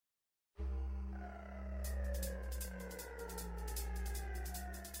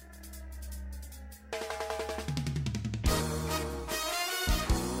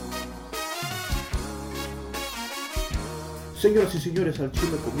Señoras y señores, al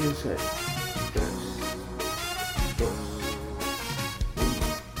chile comienza en 3, 2.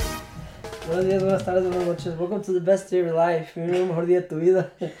 Buenos días, buenas tardes, buenas noches. Welcome to the best day of your life. El mejor día de tu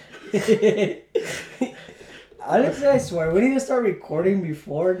vida. Honestly, I swear, we need to start recording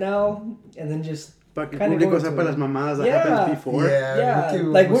before now and then just. Para que el público sepa las mamadas that happens before. Yeah.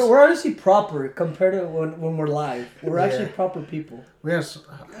 Like we're honestly proper compared to when we're live. We're actually proper people. Yes.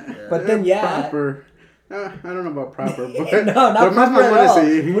 But then Proper. I don't know about proper, but no, not proper at all.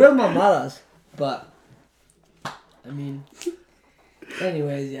 Puras mamadas. But I mean,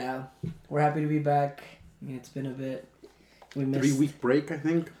 anyways, yeah, we're happy to be back. I mean, it's been a bit. We missed 3-week break, I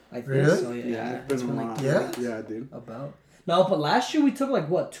think. I think Really? so. Yeah, it's been a like lot. Yeah, dude. About. No, but last year we took like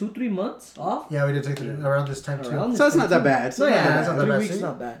what 2-3 months off. Yeah, we did take it around this time too. So it's not that bad. No, yeah, it's not that 3 bad. weeks See?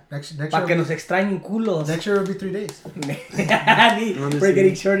 not bad. Next Pa' que year. nos extrañen culos. Next year will be 3 days. We're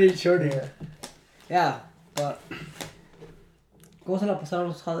getting shorter and shorter. Yeah. Yeah, but ¿cómo se la pasaron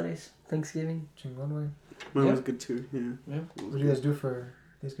los holidays? Thanksgiving. Chingón, güey. Mine Yeah. was good too. Yeah. What do you guys do for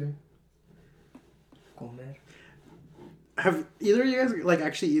Thanksgiving? Comer. Have either of you guys like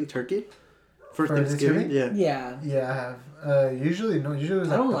actually eaten turkey for For Thanksgiving? Thanksgiving? Yeah. Yeah, I have. Usually no. Usually it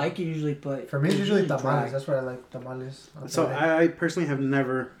was I don't the- like it usually, but For me, it's usually dry. tamales. That's what I like. Tamales. on So Friday. I personally have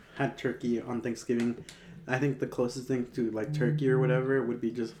never had turkey on Thanksgiving. I think the closest thing to like turkey or whatever would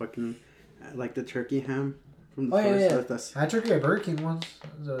be just fucking like the turkey ham from the Oh, yeah, store. yeah. That's, I had turkey at Burger King once.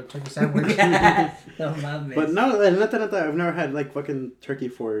 It was a turkey sandwich. No mames. but no, not that I've never had like fucking turkey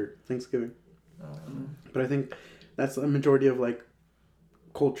for Thanksgiving. But I think that's a majority of like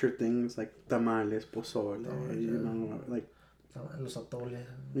culture things like tamales, pozole, you know, like Los atoles.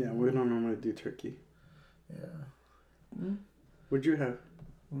 yeah, we don't normally do turkey. Yeah. What'd you have?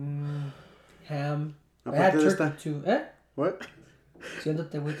 Ham. I Aparte had de turkey esta- too. What?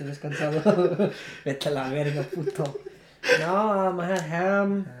 Siéntate, güey, te descansado. Vete a la verga, puto. No, I had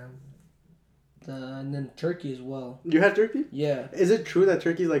ham. And then turkey as well. You had turkey? Yeah. Is it true that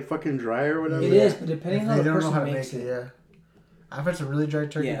turkey's like fucking dry or whatever? It is, but depending If how they the don't know person how to makes make it. it, yeah. I've had some really dry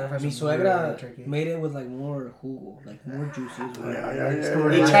turkey. and Yeah, I've had mi some really dry suegra turkey. made it with like more jugo, like more juices.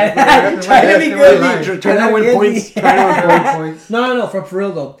 Yeah. Try to be good. Trying to win points. Trying to win points. No, for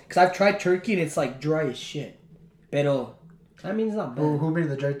real though, because I've tried turkey and it's like dry as shit. Pero, I mean, it's not bad. Who made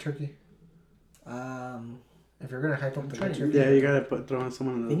the dry turkey? Um, If you're gonna hype up the dry trying to turkey. Yeah, you gotta throw in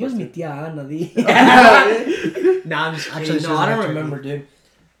someone in the Niños mi basket. tía Ana, di. Nah, I'm just kidding. Actually, she No, doesn't I don't like turkey. remember, dude.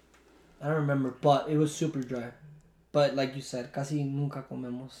 I don't remember, but it was super dry. But like you said, casi nunca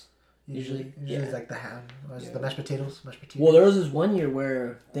comemos. Usually, Usually yeah. like the ham. Yeah. The mashed potatoes. Well, there was this one year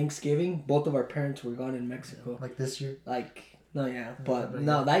where Thanksgiving, both of our parents were gone in Mexico. Like this year. But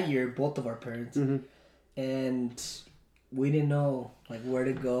that year, both of our parents. Mm-hmm. And we didn't know like where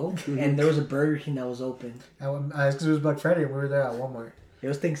to go. And there was a Burger King that was open. Because it was Black Friday and we were there at Walmart. It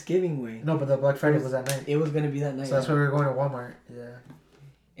was Thanksgiving week. No, but the Black Friday was that night. It was gonna be that night. So that's why we were going to Walmart. Yeah.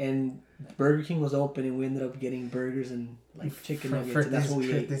 And Burger King was open, and we ended up getting burgers and like chicken nuggets. And that's what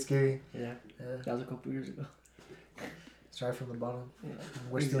we ate. Thanksgiving. Yeah, that was a couple years ago. Start from the bottom. Yeah.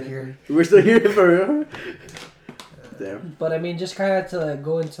 We're still here. We're still here for real. Damn. But I mean, just kind of to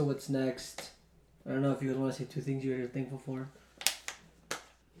go into what's next. I don't know if you guys want to say 2 things you're thankful for.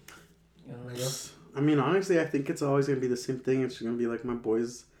 I mean, honestly, I think it's always gonna be the same thing. It's gonna be like my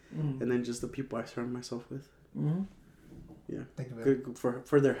boys, Mm-hmm. and then just the people I surround myself with. Mm-hmm. Yeah, Think about it. good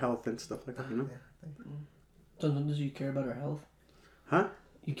for their health and stuff like that. You know. So, do you care about our health? Huh?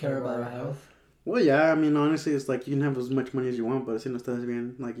 You care about our health? Well, yeah. I mean, honestly, it's like you can have as much money as you want, but si no estás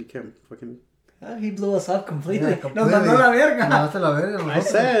bien, like you can't fucking. He blew us up completely. Yeah, completely. Nos mandó la verga. No, te la verga, I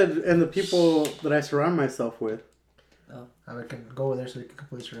said, and the people that I surround myself with. I can go over there so we can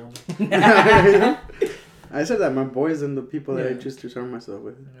completely surround me. I said that my boys and the people that I Yeah. choose to surround myself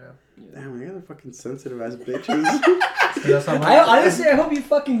with. Yeah. Damn, you guys are fucking sensitive ass bitches. That's how Honestly, I hope you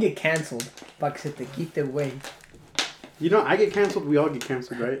fucking get canceled. Pa que se te quite, güey. You know, I get canceled. We all get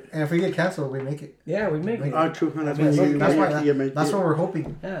canceled, right? And if we get canceled, we make it. Yeah, we make it. Oh, true. That's That's when you. that's you why. get made. That's what we're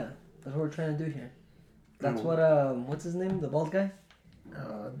hoping. Yeah, that's what we're trying to do here. That's Oh. what, what's his name? The bald guy?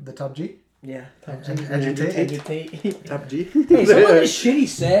 The top G. Yeah. Andrew Tate. Andrew Tate. Top G. Hey, some of the shit he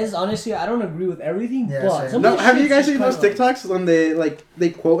says, honestly, I don't agree with everything, Yeah, but same. some No, of the have you shit's guys just seen those kinda TikToks when they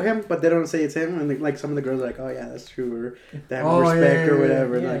quote him, but they don't say it's him, and like some of the girls are like, oh yeah, that's true, or they have respect or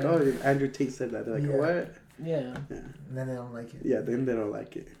whatever. yeah. Like, oh, Andrew Tate said that. They're like, Yeah. what? Like, yeah. And then they don't like it. Yeah, then they don't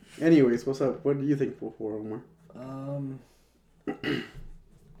like it. Anyways, what's up? What do you think for Omar?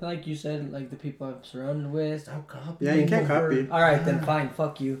 Like you said, like the people I'm surrounded with. Stop copy. Yeah, you can't copy. All right, then fine.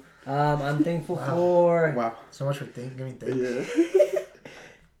 Fuck you. I'm thankful for. Wow. So much for giving thanks. Yeah.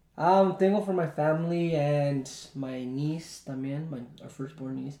 I'm thankful for my family and my niece también, our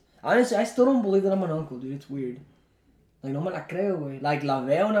firstborn niece. Honestly, I still don't believe that I'm an uncle, dude. It's weird. Like, no me la creo, güey. Like, la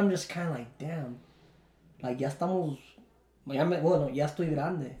veo and I'm just kind of like, damn. Like, ya estamos... ya estoy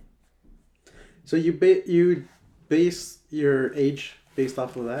grande. So you base your age based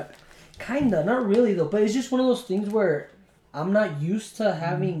off of that? Kinda, not really though, but it's just one of those things where I'm not used to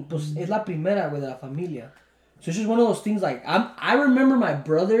having, pues, es la primera with la familia. So it's just one of those things like, I remember my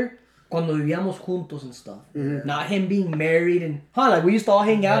brother cuando vivíamos juntos and stuff. Mm-hmm. Not him being married and, like we used to all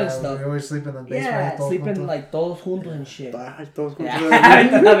hang out and stuff. We always sleep in the basement. Yeah, sleeping like todos juntos and shit. Todos juntos.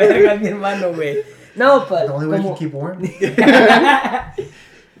 La verga, mi hermano, güey. No, but... The only way you can keep warm.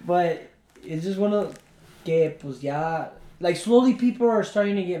 But it's just one of, que pues ya... Like, slowly people are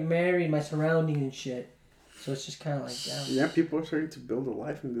starting to get married, my surroundings and shit. So it's just kind of like, damn. Yeah, people are starting to build a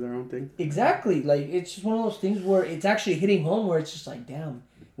life and do their own thing. Exactly. Like, it's just one of those things where it's actually hitting home where it's just like, damn,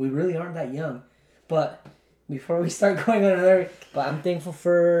 we really aren't that young. But before we start going on another... But I'm thankful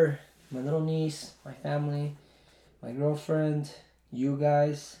for my little niece, my family, my girlfriend, you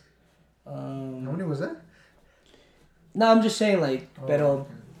guys. How many was that? No, I'm just saying, like, pero... Okay.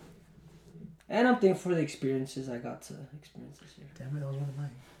 And I'm thankful for the experiences I got to experience this year. Damn it, that was one of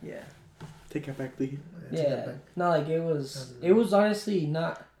mine. Yeah. Take it back, Lee. Yeah. No, like, it was honestly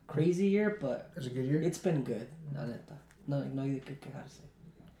not crazy year, but... It was a good year? It's been good. La neta. No hay de qué quejarse.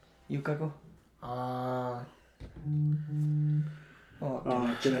 You, Kako?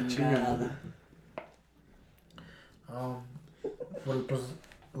 Que la chingada. Well, pues,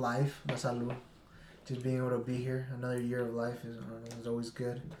 life, la salud. Just being able to be here, another year of life is always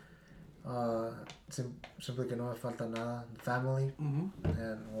good. Simply que no me falta nada. Family,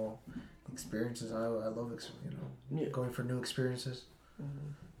 and well, experiences. I love going for new experiences.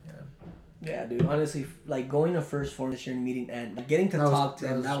 Yeah. Yeah, dude. Honestly, like going to First Form this year and meeting and getting to talk to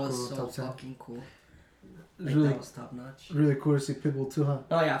him, that was so fucking cool. Like, really, that was top notch. Really cool to see Pitbull too, huh?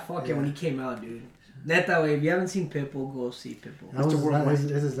 Oh yeah, fuck it when he came out, dude. That way, if you haven't seen Pitbull, go see Pitbull. Is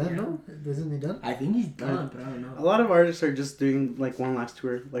his done? No, isn't he done? I think he's done, but I don't know. A lot of artists are just doing like one last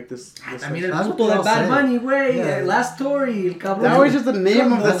tour, like this. I mean, that's what that Bad Bunny way. Yeah. Last tour, that was just the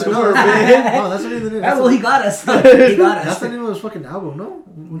name of the tour, man. No, that's not even the name. Well, he got us. He got us. That's the name of his fucking album, no?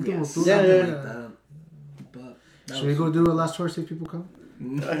 Yes. Yeah. Should we go do a last tour, see if people come?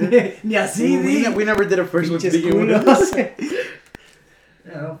 Yeah, see, we never did a first one to begin with.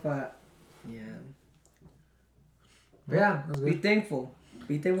 Yeah, but yeah, be thankful.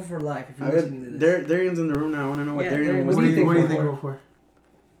 Be thankful for life if you're listening to this. Darian's in the room now. I want to know what Darian was. What are you thankful for?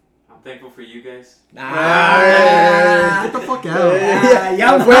 I'm thankful for you guys. Get the fuck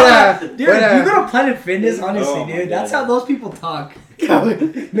out. Dude, you're gonna Planet Fitness, honestly, dude. That's how those people talk.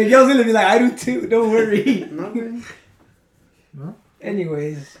 Miguel's gonna be like, I do too. Don't worry. No?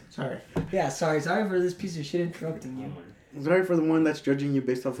 Anyways. Sorry. Yeah, sorry for this piece of shit interrupting you. Sorry for the one that's judging you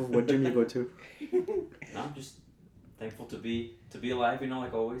based off of what gym you go to. No, I'm just thankful to be alive,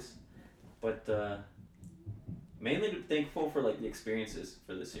 like always. But mainly thankful for like the experiences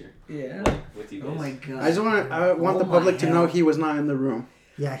for this year. Yeah. Like with you guys. Oh my god. I want the public to know he was not in the room.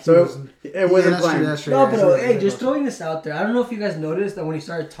 Yeah, it wasn't planned. No, but hey, just throwing this out there. I don't know if you guys noticed that when he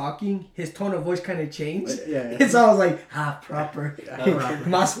started talking, his tone of voice kind of changed. Yeah. So I was like, proper.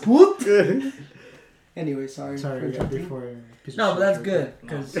 Mas put. Anyway, sorry. No, but that's good.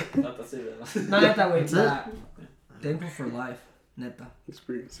 Cause not to say that. Not that way. Thankful for life. Neta.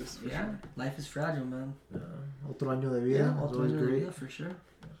 Experiences. Yeah, life is fragile, man. Otro año de vida. Yeah, otro año de vida, for sure.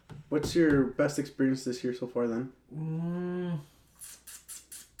 What's your best experience this year so far, then?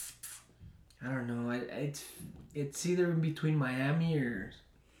 I don't know. It's either in between Miami or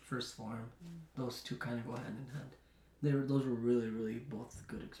First Form. Those two kind of go hand in hand. Those were really, really both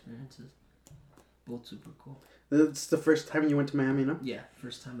good experiences. Both super cool. It's the first time you went to Miami, no? Yeah,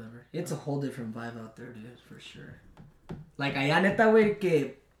 first time ever. It's a whole different vibe out there, dude, for sure. Like, allá neta, güey,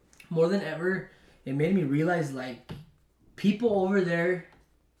 que more than ever, it made me realize, like, people over there,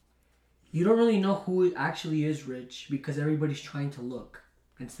 you don't really know who actually is rich because everybody's trying to look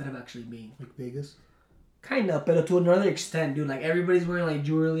instead of actually being. Like Vegas? Kind of, but to another extent, dude. Like, everybody's wearing, like,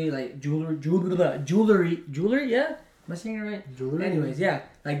 jewelry, yeah? Am I saying it right? Jewelry? Anyways, yeah.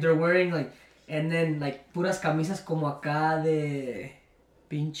 Like, they're wearing, like, and then, like, puras camisas como acá de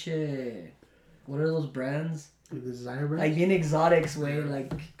pinche... What are those brands? Like the designer brands? Like, bien exotics, güey.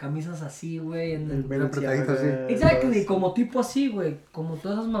 Like, camisas así, güey. And then... Bien apretaditas así. Exactly, como tipo así, güey. Como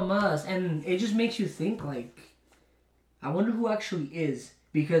todas esas mamadas. And it just makes you think, like... I wonder who actually is.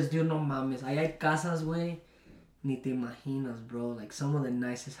 Because, dude, no mames. Ahí hay casas, güey. Ni te imaginas, bro. Like, some of the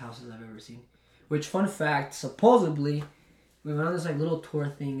nicest houses I've ever seen. Which, fun fact, supposedly... we went on this like little tour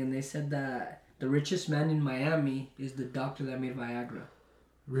thing, and they said that the richest man in Miami is the doctor that made Viagra.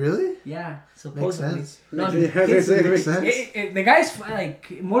 Really? Yeah, Makes supposedly. sense. No, Makes his- sense. the guy's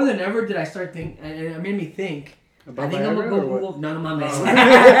like more than ever did I start thinking, and it made me think. About I think I'm Viagra gonna or go what? Google. No, my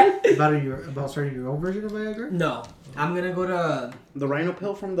About starting your own version of Viagra? No, I'm gonna go to. The rhino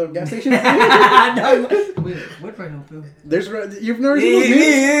pill from the gas station? No, wait, what rhino pill? There's you've never seen those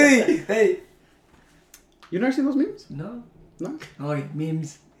memes? Hey. You've never seen those memes? No. No. Oh, wait,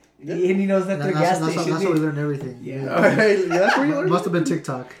 memes. Yeah. And he knows that they're gas That's stations. how we learned everything. Yeah. Yeah, that's where you learned. Must have been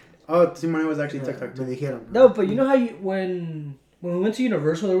TikTok. Oh, see, mine was actually TikTok When too. they hit him. No, but you know how when we went to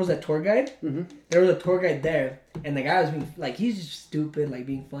Universal, there was that tour guide. Mm-hmm. There was a tour guide there, and the guy was being like, he's just stupid, like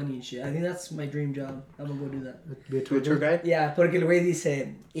being funny and shit. I think that's my dream job. I'm gonna go do that. Be a To a tour guide? Yeah, porque el güey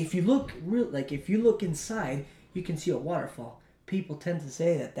dice, if you look inside, you can see a waterfall. People tend to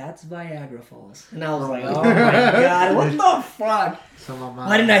say that that's Viagra Falls. And I was like, oh my god, what the fuck?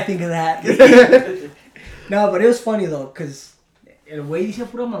 Why didn't I think of that? No, but it was funny though, because el güey dice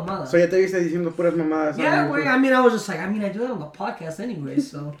pura mamada. So ya te viste diciendo puras mamadas. Yeah, on güey, YouTube. I mean, I was just like, I do that on the podcast anyway,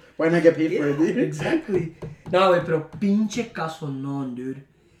 so. Why not get paid for Yeah, it, dude? exactly. No, güey, pero pinche casonón, dude.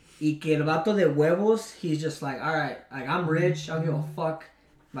 Y que el vato de huevos, he's just like, alright, like, I'm rich, I don't give a fuck.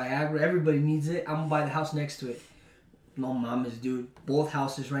 Viagra, everybody needs it, I'm gonna buy the house next to it. No mames, dude. Both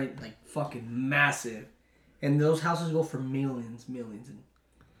houses, right? Like, fucking massive. And those houses go for millions. And,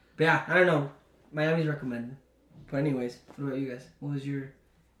 but yeah, I don't know. Miami's recommended. But anyways, what about you guys? What would you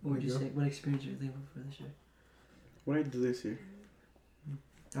say? What experience are you thankful for this year? What did I do this year?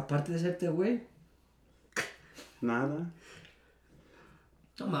 Aparte de serte güey. Nada.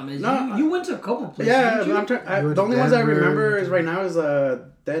 No mames, No, you went to a couple places. Yeah, didn't you? but I'm trying. You went The to only ones I Denver, remember you is went right now is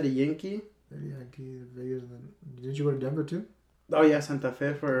Daddy Yankee. Yankee, Vegas, and then didn't you go to Denver too? Oh yeah, Santa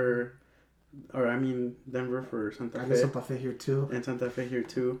Fe Denver for Santa I Fe. guess Santa Fe here too. And Santa Fe here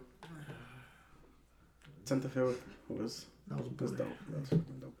too. Santa Fe was That was dope. good. That was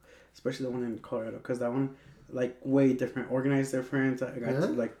fucking dope. Especially the one in Colorado, because that one, like, way different, organized different. I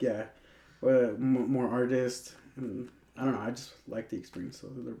got to, more artists, and I don't know. I just like the experience, so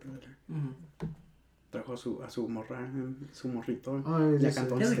they're better. Mm-hmm. Trajo a su morra, su morrito. Oh, Ya yeah,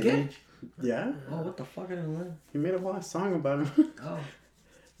 cantó on He has a kid? stage. Yeah, Oh, what the fuck? I didn't know. he made a whole song about him. Oh.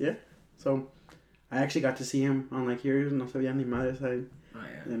 So, I actually got to see him on like here, no sabía ni madre, Oh,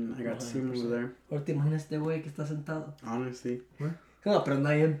 yeah. and I got to see him over there. Ahora te imaginas este güey que está sentado. Honestly. No, pero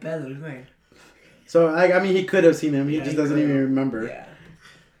anda bien pedo el güey. So, I mean, he could have seen him. He Yeah, just he doesn't could've. even remember. Yeah.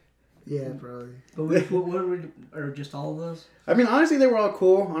 Yeah, probably. But what were, or just all of those? I mean, honestly, they were all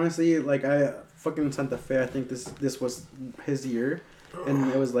cool. Honestly, like, I fucking Santa Fe, I think this was his year.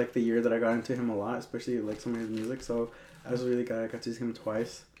 And it was, like, the year that I got into him a lot, especially, like, some of his music. So, I was really glad I got to see him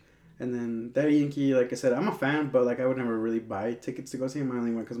twice. And then Daddy Yankee, like I said, I'm a fan, but, like, I would never really buy tickets to go see him. I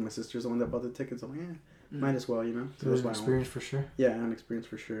only went because my sister's the one that bought the tickets. I'm like, might as well, you know? So it was an experience for sure. Yeah, an experience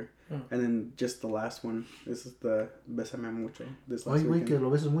for sure. Mm. And then just the last one. This is the Bésame Mucho. This last Oye, güey, que weekend.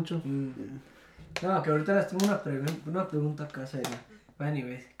 lo besas mucho. Yeah. No, que ahorita les tengo una pregunta acá seria. But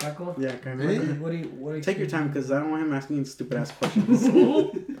anyways, Caco, Yeah, kind Really? of. what do you Take your time, because I don't want him asking stupid ass questions.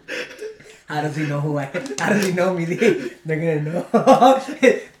 How does he know who I am? How does he know me? They're gonna know.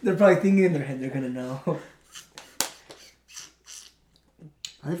 They're probably thinking in their head they're gonna know.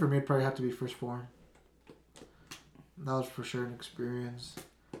 I think for me, it'd probably have to be First Form. That was for sure an experience.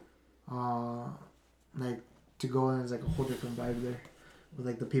 Like, to go in is like a whole different vibe there. With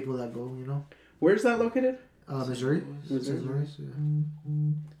like the people that go, you know? Where's that located? Missouri. Missouri. St. Louis, yeah.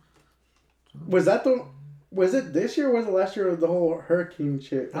 Was it this year or was it last year with the whole hurricane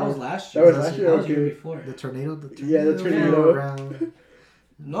shit? That was last That year. was last year, That was the year okay. before. The tornado. Yeah, the tornado. Around.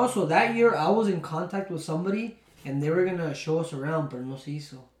 No, so that year I was in contact with somebody and they were gonna show us around, but no se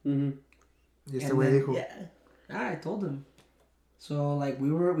hizo. Mm-hmm. Este And güey then- dijo. Yeah, I told him. So like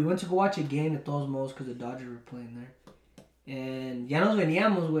we went to go watch a game at todos modos because the Dodgers were playing there. And ya nos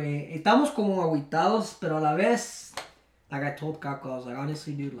veníamos, güey. Estamos como aguitados, pero a la vez, like I told Caco, I was like,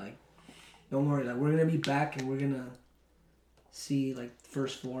 honestly, dude, like, don't worry, like we're gonna be back and we're gonna see like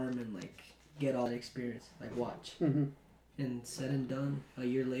First Form and like get all that experience, like watch. Mm-hmm. And said and done, a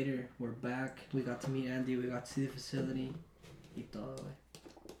year later, we're back. We got to meet Andy. We got to see the facility. Y todo,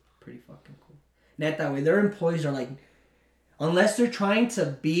 güey. Pretty fucking cool. Neta, way, their employees are like, unless they're trying to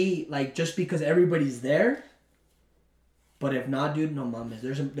be like just because everybody's there. But if not, dude, no mames.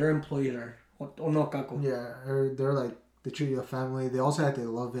 Their employees are. Oh no, Caco. Yeah, they're like, they treat you like family. They also like, they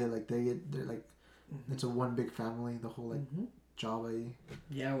love it. Like, they're like, it's a one big family, the whole like job.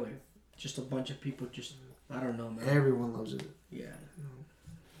 Yeah, way. Just a bunch of people. Just I don't know, man. Everyone loves it. Yeah.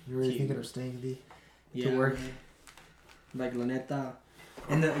 You're really Cute. thinking of staying, D? Yeah. work. Man. Like, la neta.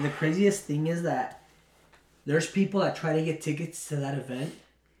 And the craziest thing is that there's people that try to get tickets to that event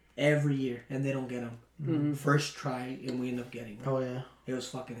every year, and they don't get them. Mm-hmm. First try, and we end up getting them. Oh yeah. It was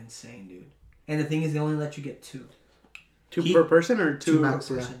fucking insane, dude. And the thing is, they only let you get 2. Two per person or two? Max,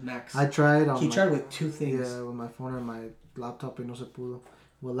 per yeah. person, max. I tried. He tried with 2 things. Yeah, with my phone and my laptop, y no se pudo.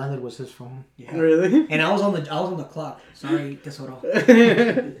 What landed was his phone. Yeah. Really? And I was on the clock. Sorry, Tesoro.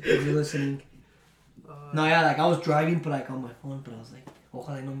 If you're listening. No, yeah, like I was driving, but like on my phone, but I was like,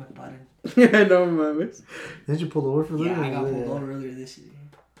 ojalá no me paren. Yeah, no mames. Didn't you pull over for that? Yeah, I got pulled over earlier this year.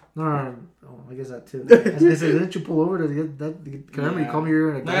 No. Oh, I guess that too. I was gonna say, didn't you pull over to get that? Cause I remember you called me, you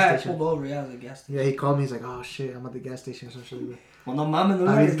were at a gas I station. pulled over, yeah, I was at a gas station. Yeah, he called me. He's like, "Oh shit, I'm at the gas station." So shit. Well, no mames, no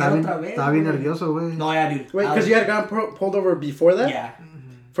me otra vez. Estaba bien nervioso, güey. No, yeah, dude. Wait, because you had gotten pulled over before that? Yeah.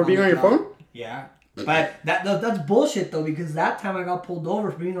 For being on your phone? Yeah. But that's bullshit though, because that time I got pulled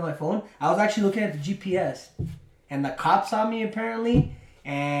over for being on my phone. I was actually looking at the GPS, and the cops saw me apparently,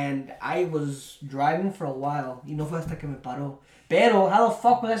 and I was driving for a while. Y no fue hasta que me paró. Pero how the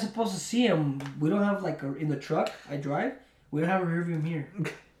fuck was I supposed to see him? We don't have like in the truck I drive. We don't have a rearview mirror.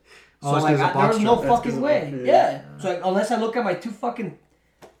 So like there was no fucking way. Yeah. So like, unless I look at my 2 fucking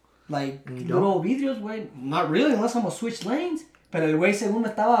like little vidrios, güey. Not really, unless I'm gonna switch lanes. Pero el güey según me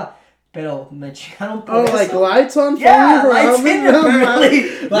estaba. Pero me chingaron por eso. Like lights on for yeah, you? lights in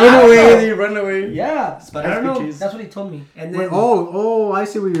apparently. Run away, dude, run away. Yeah, but I don't know. Cheese. That's what he told me. And then Wait, oh, I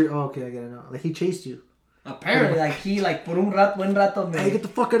see where you're. Oh, okay, I get it now. Like he chased you. apparently, like he like por un rato, buen rato me. Hey, get the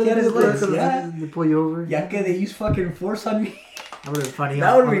fuck out of He had his legs, there! yeah. They pull you over. Ya que they use fucking force on me. That would have been funny.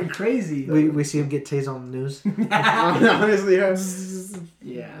 That would have been crazy. We see him get tased on the news. Honestly,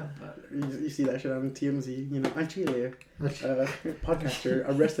 Yeah, but you see that shit on TMZ. You know, Chile, podcaster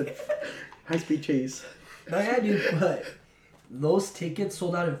arrested, high speed chase. no, yeah, dude. But those tickets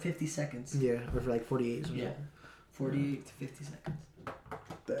sold out in 50 seconds. Yeah, or for like 48. Or Yeah, something. 48 to 50 seconds.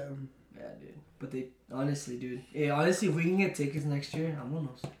 Damn. Yeah, dude. But they honestly, dude. Hey, honestly, if we can get tickets next year, I'm on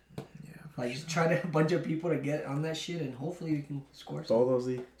those. Like, just try to a bunch of people to get on that shit, and hopefully we can score some. All those.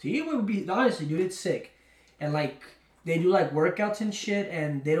 See, it would be honestly, dude. It's sick, and like they do like workouts and shit,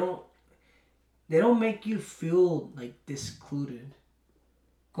 and they don't make you feel like discluded.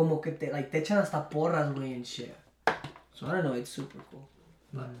 Como que te echan hasta porras, güey, and shit. So I don't know. It's super cool.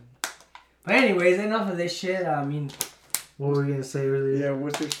 But anyways, enough of this shit. I mean, what were we gonna say earlier? Yeah,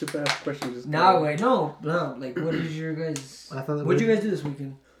 what's your stupid ass question? Just no. Like, what is your guys? What'd you guys do this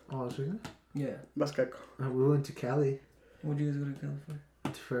weekend? Oh, this weekend? Yeah. Bascaco. We went to Cali. What'd you guys go to Cali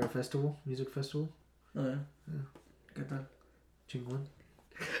for? For a festival, music festival. Oh yeah. ¿Qué tal? Chingón.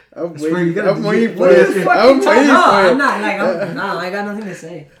 I'm swear waiting, you gotta I'm do- waiting for what it. is it? I'm waiting No, for it. I'm not. Like, I got nothing to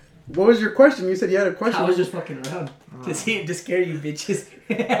say. What was your question? You said you had a question. I was just fucking around to scare you bitches.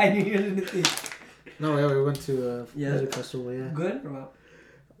 I knew you didn't think. No, yeah, we went to a Yeah. music festival. Yeah, Good or what?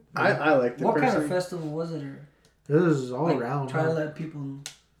 I liked it. What kind of personally. festival was it? Or it was all like, around. try to man. let people.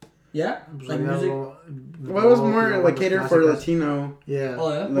 Yeah, It was like yeah, music. Well, it was more like catered for Latino. Yeah.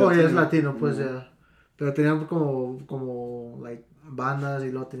 Oh yeah. Oh, yeah, es Latino. latino, pues, yeah. Pero tenían como, like, bandas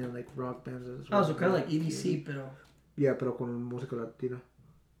y luego tenían, like, rock bands as well. Oh, so kind of like EDC, pero. Yeah, pero con música latina.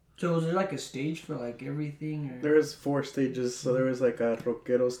 So was there like a stage for like everything? Or? There was 4 stages. So there was like a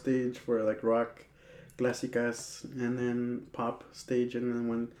rockero stage for like rock, clásicas, and then pop stage, and then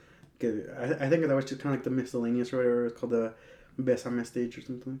one. I think that was just kind of like the miscellaneous, or whatever. It's called the Besame stage or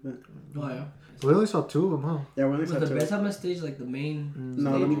something like that. Oh yeah. We only saw 2 of them, huh? Yeah, we only Was saw the 2. Besame stage like the main?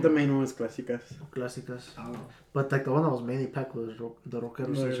 No, stage, the main one was clásicas. Clásicas. Oh. But, like, the one that was mainly packed was the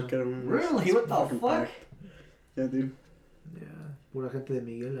rockero station. Really? What the fucking fuck? packed. Yeah, dude. Yeah. Pura gente de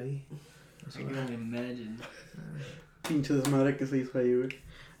Miguel ahí. I can only imagine. Pinche desmadre que se hizo ahí, güey.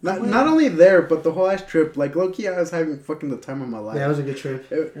 Not only there, but the whole ass trip. Like, low-key, I was having fucking the time of my life. Yeah, it was a good trip.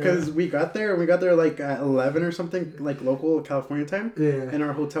 Because we got there like at 11 or something, like local California time. Yeah. And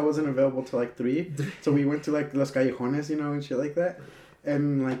our hotel wasn't available till like 3. So we went to like Los Callejones, you know, and shit like that.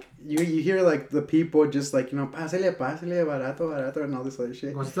 And like, you hear like the people just like, you know, pásale, barato, and all this other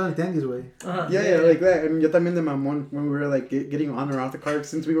shit. Como si estaba en el tianguis, güey. Yeah, like that. And yo también de mamón when we were like getting on or off the car,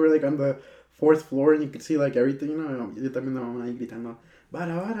 since we were like on the 4th floor and you could see like everything, you know. Yo también de mamón ahí gritando,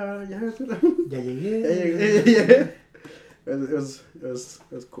 bara, ya. Ya llegué. Yeah. It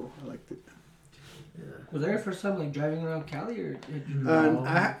was cool. I liked it. Yeah. Was that your first time like driving around Cali or? No.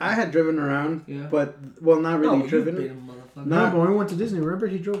 I had driven around, Yeah. but well, not really no, driven. You've been a motherfucker. No, but when we went to Disney, remember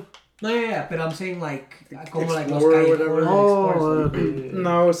he drove? No, yeah, but I'm saying like, como like Los Explorer or whatever. Callejones, Oh, Explorers. okay.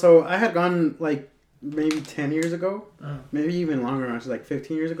 No, so I had gone like maybe 10 years ago, Uh-huh. maybe even longer. I was like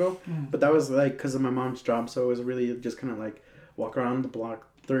 15 years ago, but that was like because of my mom's job, so it was really just kind of like walk around the block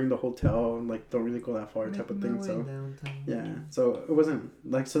during the hotel and like don't really go that far type of thing. So yeah, so it wasn't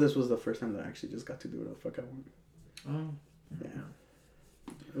like so. This was the first time that I actually just got to do whatever the fuck I want. Yeah,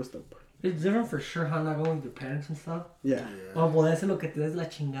 it was dope. It's different for sure, huh? Not going with your parents and stuff. Yeah. O poder hacer lo que te des la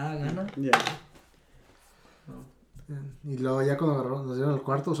chingada gana. Yeah. Y luego ya cuando nos dieron el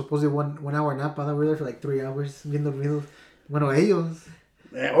cuarto, supposed 1 hour nap, we were there for like 3 hours, bien dormidos. Bueno, ellos.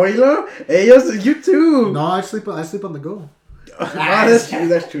 Oilo, ellos, you too. No, I sleep on the go. That's true.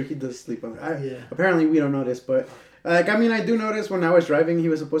 That's true. He does sleep on. Apparently, we don't notice, but like I mean, I do notice when I was driving, he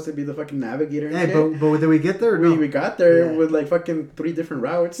was supposed to be the fucking navigator. And shit. But did we get there? Or no? We got there with like fucking 3 different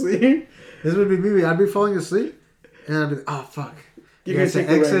routes. This would be me. I'd be falling asleep, and I'd be oh fuck. You can say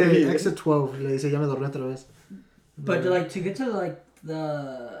exit 12. Le dice ya me dormí otra vez. But like to get to like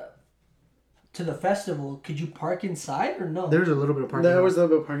the festival, could you park inside or no? There's a little bit of parking. There was a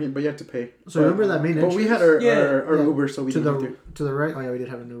little bit of parking, but you have to pay. So remember that main entrance? But we had our Uber, so we didn't have to the right. Oh yeah, we did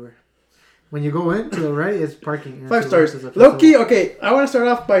have an Uber. When you go in to the right, it's parking. 5 stars. Low-key, okay. I want to start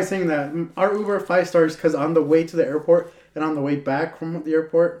off by saying that our Uber 5 stars because on the way to the airport and on the way back from the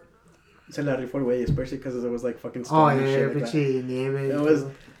airport, se la rifó way, especially because it was like fucking storm and shit like that. It was.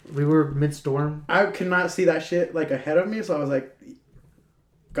 We were mid-storm. I could not see that shit like ahead of me, so I was like,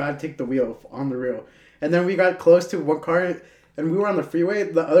 God, take the wheel on the rail. And then we got close to one car, and we were on the freeway.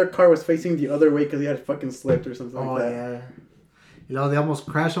 The other car was facing the other way because he had fucking slipped or something like that. Oh, yeah. You know, they almost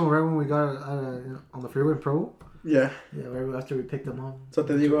crashed on right when we got on the freeway in Provo. Yeah. Yeah, right after we picked them up. So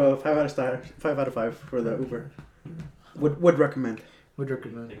te digo 5 out of 5 for the Uber. Would recommend. Would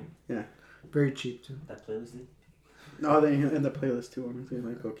recommend. Yeah. Very cheap, too. That playlist, dude? No, they in the playlist too, honestly,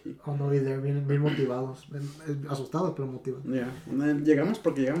 like okay. Oh, no, they're bien motivados. Asustados, pero motivados. Yeah, and then llegamos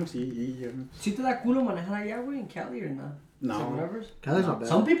porque llegamos y llegamos. ¿Sí te da culo manejar allá, güey, in Cali or not? No. Cali's not bad.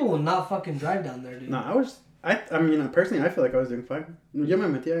 Some people will not fucking drive down there, dude. No, I mean, personally, I feel like I was doing fine. Yo me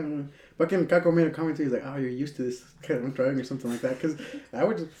metía, fucking Kako made a comment too, he's like, oh, you're used to this kind of driving or something like that, because I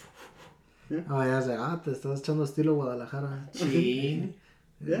would just, yeah. Oh, yeah, I was like, te estás echando estilo Guadalajara. Sí.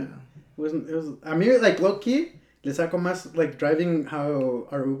 Yeah. It was, I mean, like, low-key, le saco más, like, driving how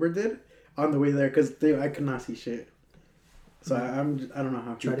our Uber did on the way there, because I could not see shit. So I don't know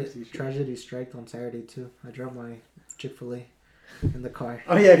how people see shit. Tragedy striked on Saturday, too. I dropped my Chick-fil-A in the car.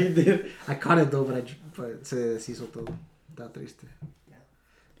 Oh, yeah, he did. I caught it, though, but se deshizo todo. Está triste.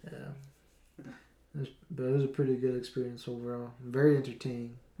 Yeah. But it was a pretty good experience overall. Very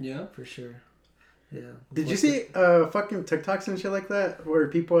entertaining. Yeah. For sure. Yeah. Did you see fucking TikToks and shit like that where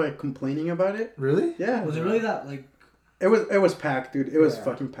people are complaining about it? Really? Yeah. Was it really that like? It was packed, dude. It was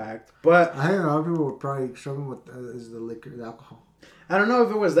fucking packed. But I think a lot of people were probably struggling with is the liquor, the alcohol. I don't know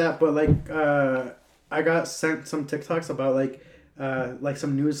if it was that, but like I got sent some TikToks about like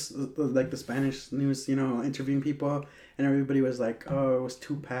some news, like the Spanish news, you know, interviewing people, and everybody was like, "Oh, it was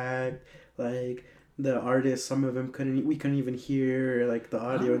too packed." Like the artists, some of them we couldn't even hear like the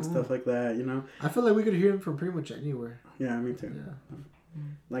audio and stuff like that, you know. I feel like we could hear him from pretty much anywhere. Yeah, me too. Yeah.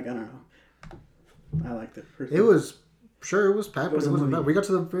 Like I don't know. I liked it. It was packed. It wasn't bad. We got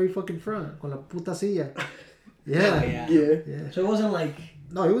to the very fucking front con la puta silla. Yeah. Yeah. So it wasn't like.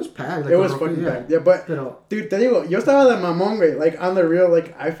 No, it was packed. Like it was fucking packed. Yeah, but dude, te digo, yo estaba de mamón, güey. Like on the real,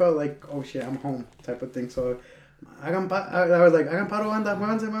 like I felt like, oh shit, I'm home type of thing. So I was like, hagan paro, anda,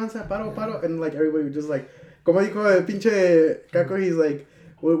 muévanse, paro, and like everybody was just like, como dijo el pinche Kako, he's like,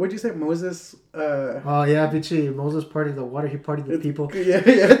 what'd you say, Moses? Oh yeah, pinche Moses partied the water. He partied the people. Yeah.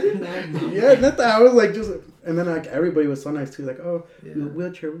 Yeah, neta, I was like just, and then like everybody was so nice too, like, oh,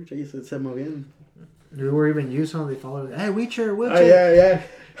 wheelchair, you said se movían. We were even used to. They followed. Hey, wheelchair. Oh yeah.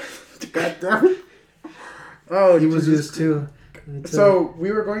 God damn it. Oh, he was used too. So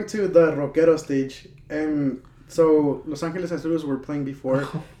we were going to the Rockero stage, and so Los Angeles Azules were playing before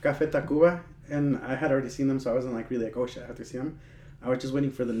Café Tacuba, and I had already seen them, so I wasn't like really like, oh shit, I have to see them. I was just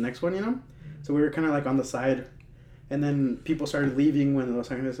waiting for the next one, you know. So we were kind of like on the side, and then people started leaving when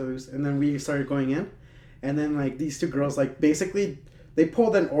Los Angeles Azules, and then we started going in, and then like these two girls like basically. They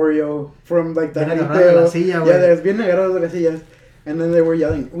pulled an Oreo from like the there's bien agarrados de las sillas, and then they were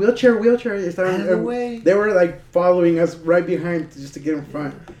yelling wheelchair. They were like following us right behind just to get in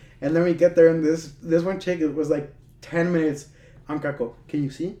front, and then we get there and this one chick, it was like 10 minutes. I'm Kako. Can you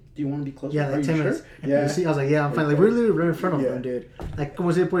see? Do you want to be closer? Yeah, like 10 minutes. Sure? Yeah. You see, I was like, yeah, I'm fine. Like we're literally right in front of them, dude. Like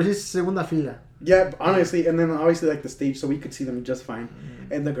como si por decir segunda fila. Yeah, honestly, and then obviously like the stage, so we could see them just fine.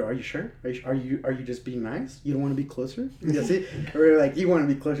 And the girl, are you sure? Are you just being nice? You don't want to be closer? You see? Or like you want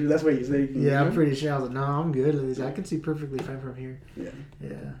to be closer? That's what you say. Yeah, I'm pretty sure. I was like, no, I'm good. I can see perfectly fine from here. Yeah.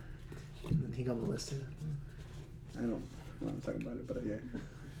 And then he got molested. I don't want to talk about it, but yeah.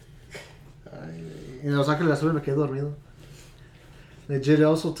 En Los Ángeles Azules me quedé dormido. Legit, I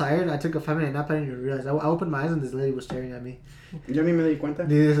was so tired. I took a 5-minute nap. I didn't even realize. I opened my eyes and this lady was staring at me. Yo ni me di cuenta.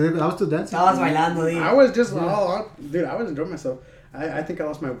 I was still dancing. Estabas bailando, dude. I was just, dude, I was enjoying myself. I think I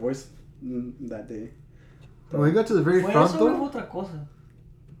lost my voice that day. When we got to the very Fue front, eso, though. fue otra cosa.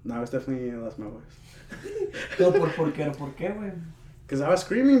 No, I was definitely, I lost my voice. No, ¿por qué, güey? Because I was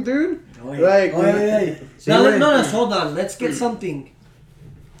screaming, dude. Oye, Like, oye. No, hold on. Let's get something.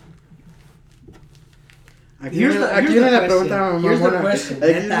 Here's the question.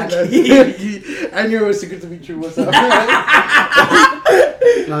 I knew it was secret to be true. What's up?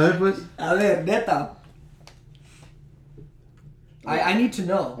 A ver, neta. I need to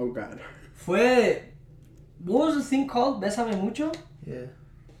know. Oh, God. What was the thing called? Bésame mucho? Yeah.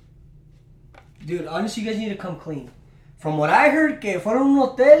 Dude, honestly, you guys need to come clean. From what I heard, que fueron a un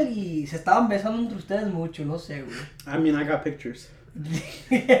hotel y se estaban besando entre ustedes mucho. No sé, güey. I mean, I got pictures.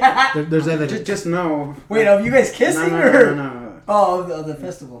 There's evidence. Just no. Wait, are you guys kissing or? No. Oh, of the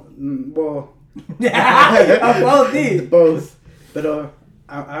festival. Well. Of both these. Both. Pero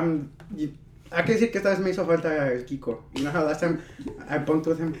hay que decir que esta vez me hizo falta el Kiko. You know how last time I bunked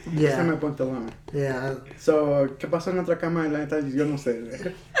with him? Yeah. This time I bunked alone. Yeah. So, ¿qué pasó en otra cama? La neta, yo no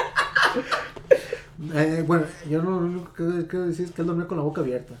sé. Bueno, yo no lo único que decir es que él dormía con la boca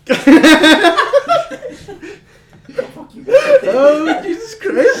abierta. Oh, Jesus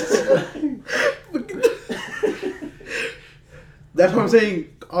Christ. That's what I'm saying.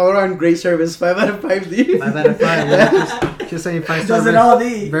 All around great service. 5 out of 5 D. 5 out of 5. Yeah. Just saying 5 stars. Does it all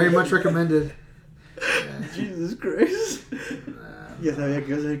D? Very much recommended. Jesus Christ. Ya sabía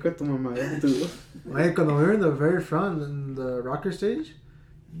que ibas a ir con tu mamá. Tú. Oye, cuando we were in the very front, in the rocker stage,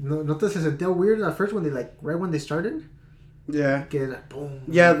 no te se sentía weird at first when they right when they started? Yeah. Que like, boom.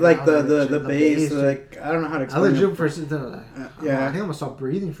 Yeah, like the bass. bass. Like, I don't know how to I explain legit it. for a second. Yeah. I think I'm gonna stop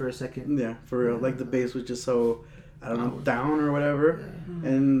breathing for a second. Yeah, for real. Like the bass was just so, I don't know, down or whatever. Yeah.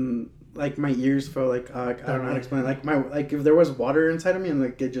 And like my ears felt like, I don't know how to explain it. Like if there was water inside of me and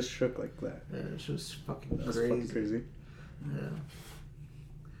like it just shook like that. Yeah, it was fucking That's crazy. fucking crazy.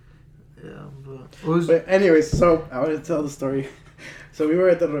 Yeah, but anyways, so I want to tell the story. So we were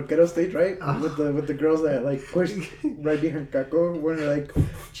at the rockero stage, right? With the girls that like pushed right behind Kako when they're like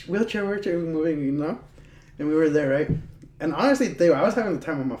wheelchair moving, you know? And we were there, right? And honestly, I was having the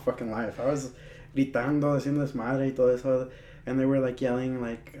time of my fucking life. I was gritando, haciendo desmadre y todo eso. And they were like yelling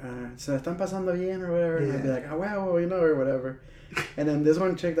like, se la están pasando bien or whatever. And I'd be like, oh wow, you know, or whatever. And then this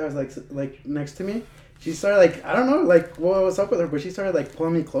one chick that was like next to me, she started like, I don't know, like what was up with her, but she started like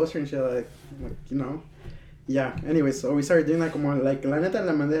pulling me closer and shit, like you know. Yeah, anyway, so we started doing like more like la neta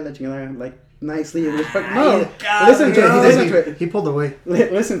la mandé la chingada like nicely. It was no, listen to it. He pulled away.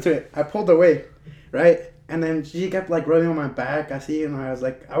 Listen to it. I pulled away, right? And then she kept like rubbing on my back. I see, and I was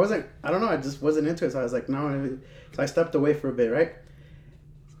like, I don't know, I just wasn't into it. So I was like, no. So I stepped away for a bit, right?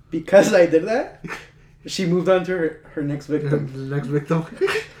 Because I did that, she moved on to her next victim. The next victim.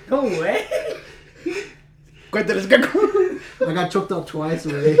 No way. I got choked up twice,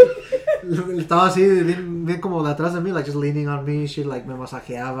 güey. Estaba así, bien como de atrás de me, like just leaning on me. She like me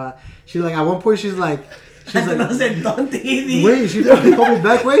masajeaba. She like at one point she's like, wait, she fucking pulled me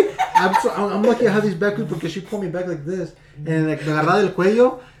back, wait. I'm lucky I have these back because she pulled me back like this and like me agarraba del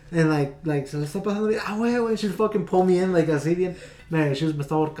cuello and like se le está pasando bien. Ah, güey, she fucking pulled me in like así bien. Man, me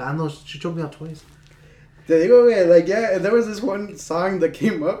estaba ahorcando. She choked me out twice. Te digo, güey, like yeah, and there was this one song that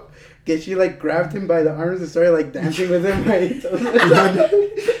came up. Okay, she like grabbed him by the arms and started like dancing with him. Right?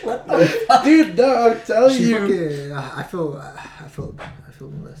 What the fuck? Dude, no, I'm telling you. Fucking, I feel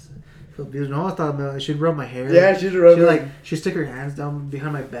molested. I feel abused. No, I thought she'd rub my hair. Yeah, she'd rub. She'd stick her hands down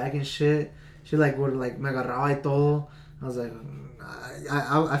behind my back and shit. She like would like me agarraba y todo. I was like,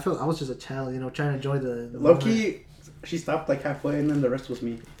 I felt I was just a child, you know, trying to enjoy the low-key, she stopped like halfway and then the rest was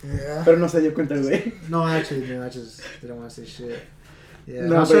me. Yeah. Pero no se dio cuenta, güey. No, I actually didn't. I just didn't want to say shit. Yeah.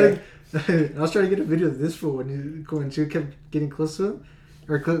 No, I was trying to get a video of this fool when she kept getting close to him.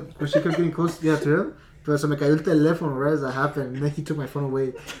 Or when she kept getting close to him. But so me cayó el teléfono right as that happened. And then he took my phone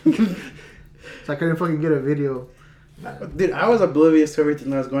away. So I couldn't fucking get a video. Dude, I was oblivious to everything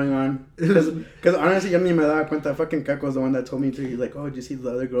that was going on. Because honestly, yo ni me daba cuenta. Fucking Kako was the one that told me to. He's like, oh, did you see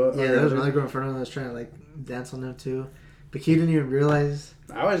the other girl? Yeah, there was another girl in front of him that was trying to like dance on them too. But he didn't even realize.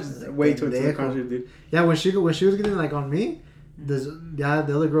 I was way too into the concert, dude. Yeah, when she was getting like on me, the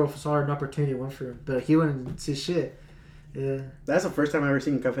other girl saw an opportunity, went for him. But he wouldn't see shit. Yeah. That's the first time I ever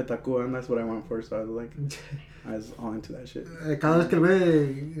seen Café Tacuba, and that's what I went for. So I was like, I was all into that shit. Cada vez que el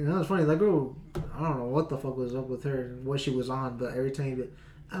güey, you know, it's funny. That girl, I don't know what the fuck was up with her and what she was on, but every time he'd be,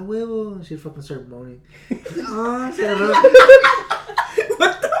 "A huevo," she'd fucking start moaning. What the?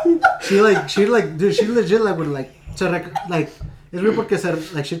 She legit like would like It's weird porque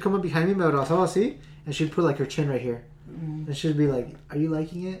like she'd come up behind me, me abrazaba así, and she'd put like her chin right here, and she'd be like, "Are you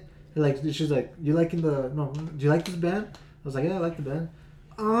liking it?" And, like she's like, "You liking do you like this band?" I was like, "Yeah, I like the band."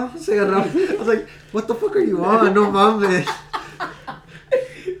 Se agarraba. I was like, "What the fuck are you on? No mames."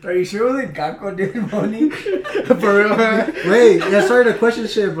 Are you sure it was a Kako, dude, Moni? For real, man. Wait, I started to question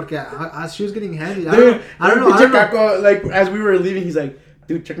shit porque she was getting handy. Dude, I don't know. Kako, like, as we were leaving, he's like,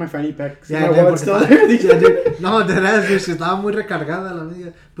 dude, check my fanny pack. Yeah, my wallet's still there. Yeah, dude. No, de verdad, dude, estaba muy recargada la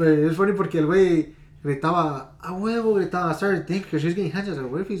amiga. Pero es funny porque el güey gritaba, a huevo, gritaba. I started thinking, because she was getting handy. I was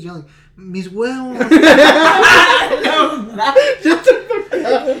like, what if he's yelling, mis huevos?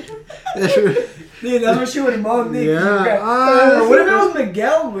 Dude, that's what she would have moaned. Yeah. Or what if it was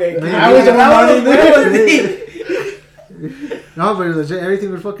Miguel, güey? I was No, but legit,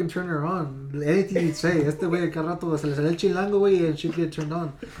 everything would fucking turn her on. Anything you'd say. Este güey cada rato se le salía el chilango, güey, and she'd get turned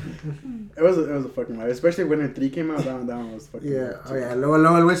on. It was a fucking vibe. Especially when el 3 came out, that one was fucking Yeah, vibe, oh yeah. Luego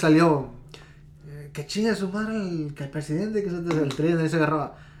el güey salió. Que chinga su madre el presidente que se desde el tren, ahí se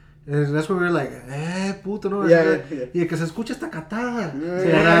agarraba. And that's when we were like, puto, no. Yeah. Y que se escucha esta catada.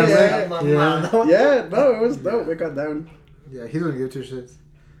 Yeah, no, it was dope. It got down. Yeah, he don't give two shits.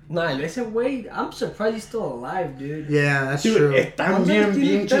 Nah, ese güey, I'm surprised he's still alive, dude. Yeah, that's Dude, true. están bien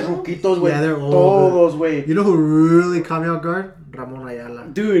pinches ruquitos, güey. Yeah, they're old. Todos, güey. You know who really caught me off guard? Ramon Ayala.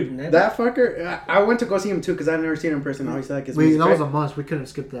 Dude, Never. that fucker. I went to go see him too because I've never seen him in person. I always like his music. That was a must. We couldn't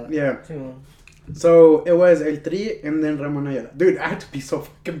skip that. Yeah. So it was El Tri and then Ramon Ayala. Dude, I had to be so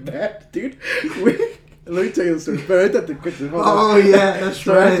fucking bad, dude. Let me tell you the story. But I thought the quick. Oh, yeah, that's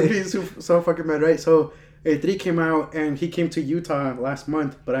so I had to right. be so fucking bad, right? So El Tri came out and he came to Utah last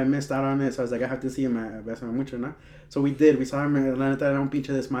month, but I missed out on it. So I was like, I have to see him at Besame Mucho, ¿no? So we did. We saw him in La Neta, era un pinche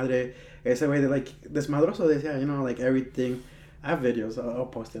desmadre. Ese way, like, desmadroso, decía, you know, like everything. I have videos. I'll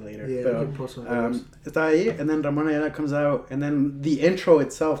post it later. Yeah, but, we can post some videos. Está ahí, and then Ramon Ayala comes out, and then the intro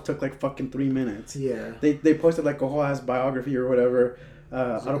itself took like fucking 3 minutes. Yeah. They posted like a whole ass biography or whatever,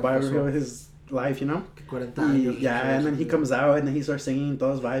 autobiography so. of his life, you know? 40 años. Yeah, and then he comes out, and then he starts singing,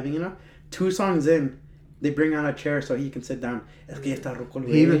 todos vibing, you know? 2 songs in, they bring out a chair so he can sit down. Es que ya está ruco el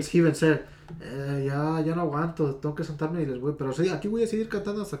He güey. even said, ya no aguanto, tengo que sentarme y les voy, pero sí, aquí voy a seguir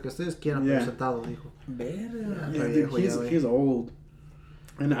cantando hasta que ustedes quieran, pero sentado, dijo. Verga. Yeah, dude, he's old.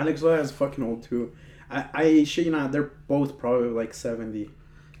 And Alex Loya is fucking old too. I shit you not, they're both probably like 70.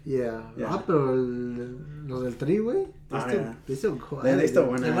 Yeah. Yeah. Pero los del Tri, güey, they still go. They still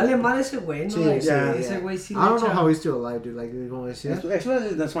went Le at vale it. mal ese güey, ¿no? Sí, Like, yeah. ese güey sí I don't le know echa- how he's still alive, dude. Like, como decía.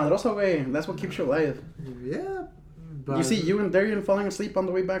 That's madroso, güey. That's what keeps you alive. Yeah. But You see you and Darian falling asleep on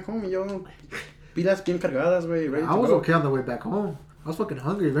the way back home, yo. Pilas bien cargadas, güey. Ready I to was go. okay on the way back home. I was fucking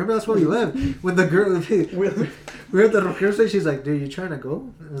hungry. Remember, that's where we left. When the girl, we were at the rockero station. She's like, "Dude, you trying to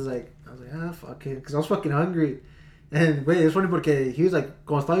go?" I was like, fuck it, because I was fucking hungry. And wait, it's funny because he was like,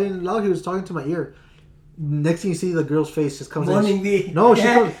 cuando estaba bien loud, he was talking to my ear. Next thing you see, the girl's face just comes Morning, in. D. No,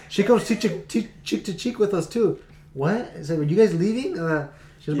 she comes cheek to cheek with us too. What? It's like, are you guys leaving?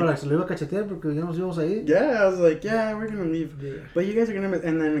 She was like, se lo iba a cachetear porque ya nos íbamos a ir. Yeah, I was like, yeah, we're gonna leave. Yeah. But you guys are gonna miss.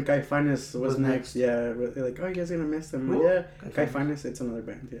 And then Guy Finest was Was next. next. Yeah, they're like, oh, you guys are gonna miss them. Who? Yeah, Guy Guy Finest, it's another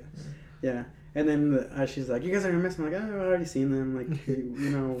band. Yeah. And then she's like, you guys are gonna miss them. I'm like, I've already seen them. Like, you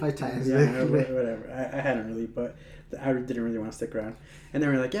know. 5 times. Yeah, whatever. I hadn't really, but I didn't really want to stick around. And they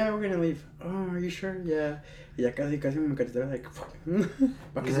were like, yeah, we're gonna leave. Oh, are you sure? Yeah. Ya casi me cachetearon, like,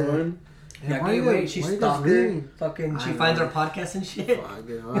 ¿para qué se van? Yeah, Yeah, why you wait, guys- she why you stalked guys her. leaving? Fucking, she I finds know. our podcast and shit. Fuck,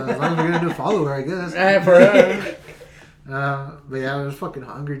 you know, as long as you're gonna do follow her, I guess. For real. But yeah, I was fucking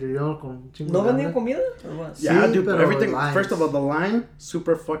hungry, dude. Yo, con chingo ¿No de vendían hambre. comida? Or what? Yeah, Sí, dude, but pero everything. lines. First of all, the line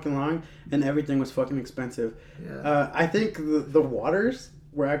super fucking long, and everything was fucking expensive. Yeah. I think the waters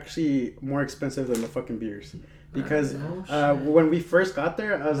were actually more expensive than the fucking beers, because Oh, when we first got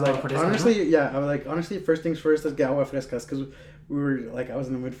there, I was No, like, fresca, honestly, I was like, honestly, first things first, let's get agua frescas, because we were like, I was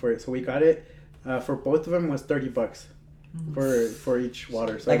in the mood for it, so we got it. For both of them was $30 for each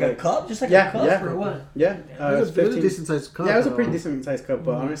water. So Like a cup? Just like Yeah, a cup yeah. or what? Yeah, It was a 15. decent sized cup. Yeah, it was a though. pretty decent sized cup,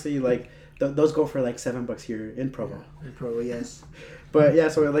 but honestly, like those go for like $7 here in Provo. Yeah, probably, yes. But yeah,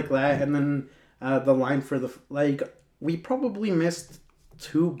 so like that, and then the line for we probably missed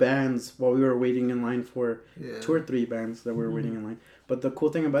 2 bands while we were waiting in line for Yeah. 2 or 3 bands that were waiting in line. But the cool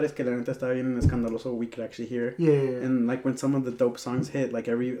thing about it is que la neta estaba bien escandaloso. We could actually hear. Yeah. And like when some of the dope songs hit, like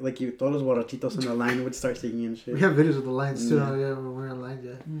todos los borrachitos in the line would start singing and shit. We have videos of the lines too. Yeah. Yeah, when we're in line,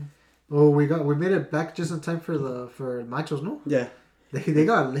 yeah. Oh, we made it back just in time for Machos, no? Yeah. They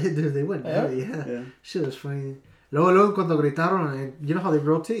got lit, dude. They went Yeah? yeah. Yeah. Shit was funny. Luego, cuando gritaron, you know how they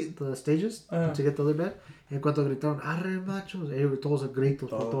rotate the stages Uh-huh. to get the other bed? En cuanto gritaron, arre machos, todos gritos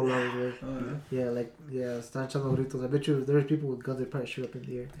por todos lados, güey. Yeah, están echando gritos. I bet you if there's people with guns, they probably shoot up in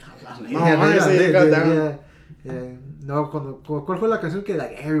the air. No, honestly, they got down. Yeah. No, ¿cuál fue la canción que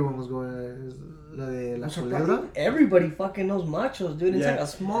like everyone was going? La de La Culebra? Everybody fucking knows Machos, dude. It's Yeah. like a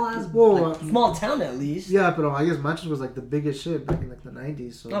small ass, Whoa, small town at least. Yeah, pero I guess Machos was like the biggest shit back in like the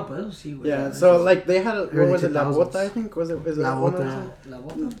 90s. So. No, pero eso sí, güey. Yeah, so like they had what Early was it, La 2000s. Bota? I think was it La one of Bota. La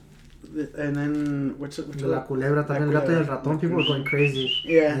Bota. those? And then which La Culebra también, el gato y el ratón, people were going crazy.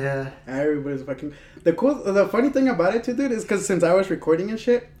 Yeah. Yeah. Everybody's fucking. The funny thing about it too, dude, is because since I was recording and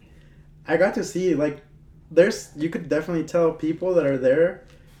shit, I got to see like, you could definitely tell people that are there,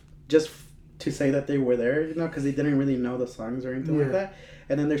 just to say that they were there, you know, because they didn't really know the songs or anything like that.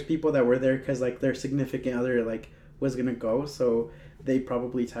 And then there's people that were there because like their significant other like was gonna go, so they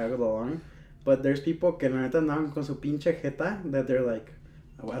probably tagged along. But there's people que la neta andaban con su pinche jeta that they're like,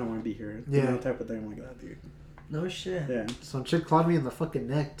 oh, I don't want to be here. You know, type of thing. I'm like that, dude. No shit. Yeah. Some chick clawed me in the fucking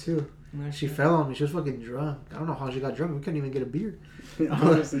neck too. No She shit. fell on me. She was fucking drunk. I don't know how she got drunk. We couldn't even get a beer.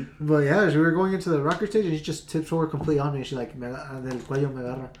 Honestly. But yeah, as we were going into the rocker stage, and she just tips forward completely on me. And she like, del cuello me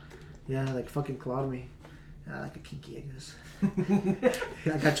agarra. Yeah, like fucking clawed me. Yeah, like a kinky, I guess.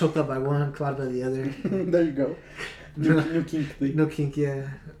 I got choked up by one, clawed by the other. There you go. New kink thing. No kink, yeah.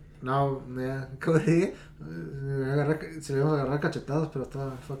 No, yeah. ¿Cómo dije? Se le iban a agarrar cachetadas, pero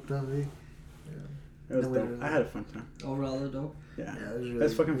estaba fucked up, eh. It was dope. I had a fun time. Overall, though. Yeah. Yeah, it was really,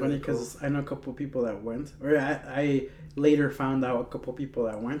 That's fucking funny really because I know a couple people that went, or I later found out a couple people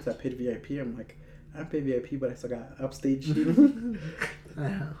that went that paid VIP. I'm like, I paid VIP, but I still got upstage. You know? I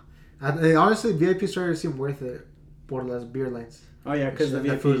know. Honestly, VIP started to seem worth it por las beer lines. Oh yeah, because the And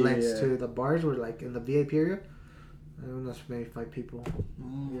VIP. food lines Yeah. too. The bars were like in the VIP area. That's maybe 5 people.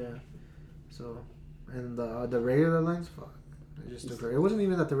 Mm. Yeah. So, and the regular lines, fuck, they just took forever. It wasn't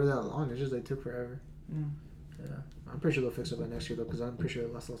even that they were that long. It's just they took forever. Mm. Yeah. I'm pretty sure they'll fix it by next year though, because I'm pretty sure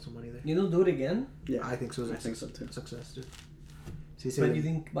they lost lots of money there. You know, do it again? Yeah. I think so. I think so too. Success, dude. But you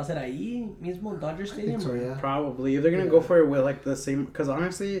think va a ser ahí mismo Dodger I Stadium? think so, or- yeah. Probably if they're gonna go for it with like the same. Because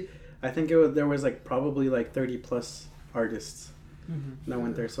honestly, I think there was like probably like 30 plus artists Mhm. that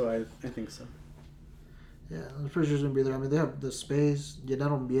went there. So I think so. Yeah, I'm pretty sure it's gonna be there. I mean, they have the space,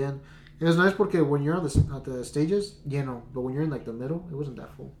 llenaron bien. It was nice because when you're on at the stages, but when you're in like the middle, it wasn't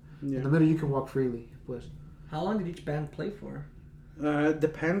that full. Yeah. In the middle, you can walk freely. Pues. How long did each band play for?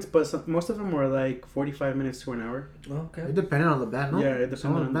 Depends, but most of them were like 45 minutes to an hour. Okay. It depended on the band, no? Yeah, it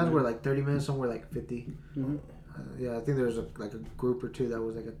Some of depended the on bands the were band. like 30 minutes, some were like 50. Mm-hmm. Yeah, I think there was a group or two that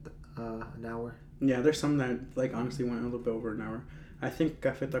was like an hour. Yeah, there's some that like honestly went a little bit over an hour. I think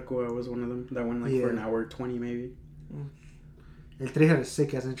Café Tacuba was one of them that went like for an hour 20 maybe. El Tri had a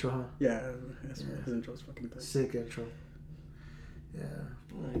sick ass intro, huh? Yeah, his intro was fucking tight. Sick intro. Yeah.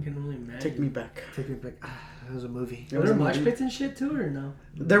 I can only imagine. Take me back. Take me back. It was a movie. It Were was there a mosh movie. pits and shit too, or no?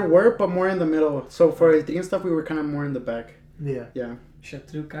 There were, but more in the middle. So for El Tri and stuff, we were kind of more in the back. Yeah. Yeah.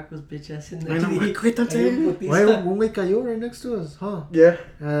 Shatru Cacos bitch ass in I know, there. ¿qué tan serio? Why one guy cayó right next to us, huh? Yeah.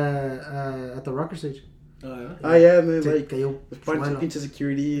 At the rocker stage. Oh yeah, and then like Cayó. a bunch of suelo. pinche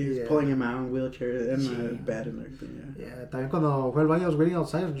security Yeah. pulling him out in wheelchair and Sí. bed and everything. Yeah. Yeah, también cuando fue al baño, I was waiting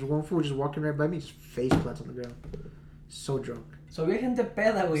outside, and just one fool just walking right by me, just face plants on the ground. So drunk. So había gente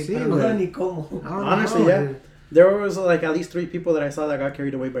peda, güey, Sí, pero no güey. saben ni cómo. I don't know Honestly, how, yeah. dude. There was like at least 3 people that I saw that got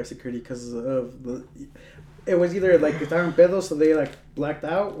carried away by security because of the. It was either like estaban pedos, so they like blacked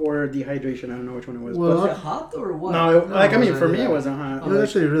out, or dehydration. I don't know which one it was. Well, Was but it hot or what? no, like I mean, wasn't, for me, yeah. it wasn't hot. It was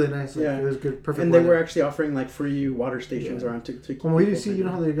actually really nice. Like, Yeah. It was good, perfect. And they weather. were actually offering like free water stations Yeah. around to keep Como people EDC, from- you know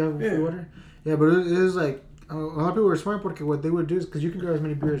how they got free Yeah. water? Yeah, but it was like, a lot of people were smart because what they would do is, because you can grab as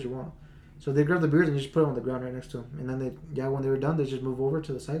many beers as you want. So they grab the beers and just put them on the ground right next to them. And then when they were done, they just move over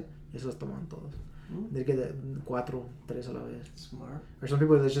to the side y se los tomaban todos. They get 4, 3 a la vez. Smart. Or some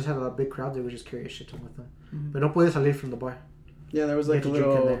people that just had a big crowd, they would just carry a shit ton with them. Mhm. But no puedes salir from the bar. Yeah, there was You like a had to drink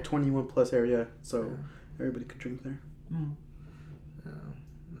in little there. 21 plus area, so Yeah. everybody could drink there. Mm.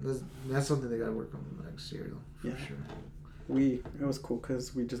 That's something they gotta work on next year, though, for Yeah. sure. It was cool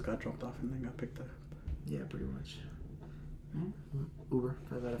because we just got dropped off and then got picked up. Yeah, pretty much. Mm. Uber,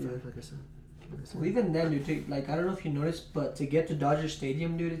 5 out of 5, Yeah. like I said. Well, even then, dude, like, I don't know if you noticed, but to get to Dodger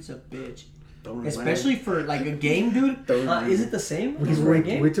Stadium, dude, it's a bitch. Don't Especially for, like, a game, dude. Don't Is it the same Because for a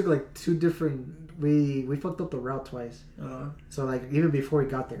game? we took like 2 different. We fucked up the route twice. So like even before we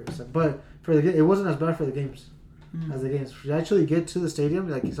got there, it was like, but for the it wasn't as bad for the games as the games. To actually get to the stadium,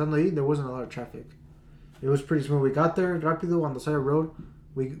 like suddenly there wasn't a lot of traffic. It was pretty smooth. We got there rápido on the side of the road.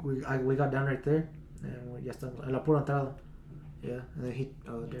 We got down right there, and ya estamos en la pura entrada. Yeah, and then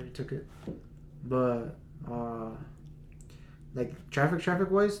he took it. But Like traffic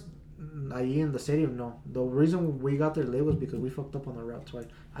wise, ahí in the stadium, no. The reason we got there late was because we fucked up on the route twice.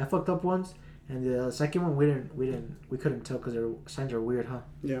 I fucked up once, and the second one we couldn't tell because their signs are weird, huh?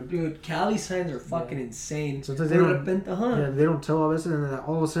 Yeah. Dude, Cali signs are fucking insane. Sometimes they don't. Repente, Yeah, they don't tell us, and then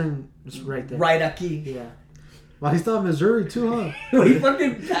all of a sudden it's right there. Right aquí. Yeah. Well, he's still in Missouri too, huh? We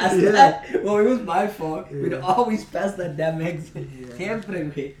fucking passed Yeah. that. Well, it was my fault. Yeah. We'd always pass that damn exit. Yeah. Siempre,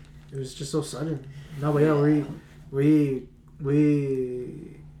 güey. It was just so sudden. No, but yeah,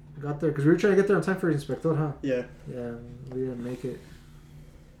 we got there because we were trying to get there on time for Inspector, huh? Yeah. Yeah, we didn't make it.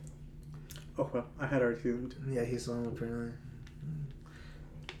 Oh well, I had already seen them. Yeah, he saw him apparently.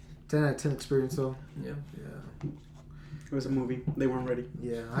 10 out of 10 experience though. Yeah. Yeah. It was a movie. They weren't ready.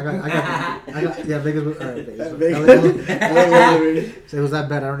 Yeah, I got. Yeah, Vegas was. Alright, Vegas. Vegas. So it was that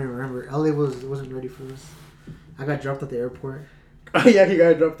bad. I don't even remember. LA wasn't ready for us. I got dropped at the airport. Oh yeah, he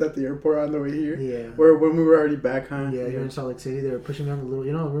got dropped at the airport on the way here. Yeah. Where when we were already back, huh? Yeah, here in Salt Lake City, they were pushing me on the little.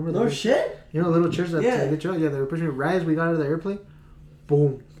 You know, remember No the shit. You know, the little chairs that Yeah. get you out? Yeah, they were pushing me right as we got out of the airplane.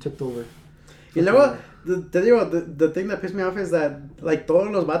 Boom, tipped over. Y luego, te digo, the thing that pissed me off is that, like,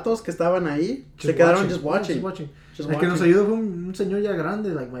 todos los vatos que estaban ahí se quedaron just watching. El que nos ayudó fue un señor ya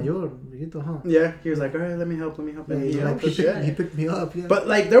grande, like mayor, viejito, huh? Yeah, he was like, alright, let me help. Yeah, And he helped us, he picked me up, yeah. But,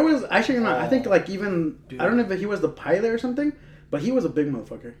 like, there was, actually, I think, like, even, Dude. I don't know if he was the pilot or something, but he was a big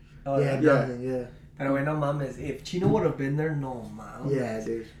motherfucker. Oh, yeah, yeah. nothing, yeah. Pero güey, no mames. If Chino would have been there, no mames. Yeah,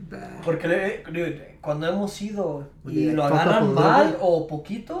 dude, bad. Porque, dude, cuando hemos ido y Yeah, lo fuck up a agarran little mal bit. o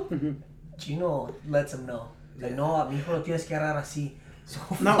poquito, Mhm. Chino lets him know. Like, Yeah. no, a mi hijo lo tienes que agarrar así. So,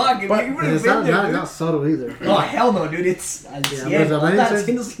 No, fuck, if but you would And have it's been there, dude. not subtle either. Oh, hell no, dude. It's al Yeah, 100. because No many estás haciendo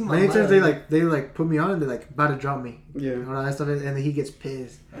times, sin many mamada, times dude. they like put me on and they like about to drop me. Yeah. All that stuff, and then he gets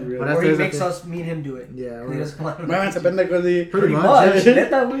pissed. Really? But Or after he it's makes like- us, me and him do it. Yeah, He or- doesn't want to Váyanse pendejos y... Pretty much. much. Yeah.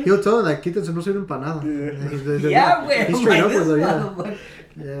 Neta, güey. He'll tell him like, quítense, no sirven para nada. Yeah. Yeah, güey. He's I'm straight like, up with this her, yeah. motherfucker.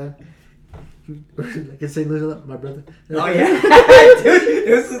 Yeah. Like in St. Louis, my brother. Oh, yeah. Dude,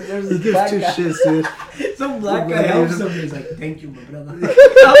 there's He this gives black two guy. shits, dude. Some black guy Yeah, helps yeah. him. He's like, thank you, my brother.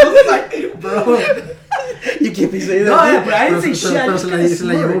 I was like, bro. You can't be saying No, that. yeah, but I didn't say shit. I Pero just se kind of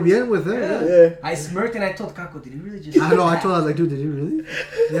la llevó smirked. bien with him. Yeah. Yeah. Yeah. I smirked and I told Kako, did he really just... I know. I told her, I was like, dude, did you really?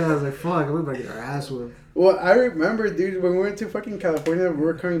 Yeah, I was like, fuck, we're about to get our ass whipped. Well, I remember, dude, when we went to fucking California, we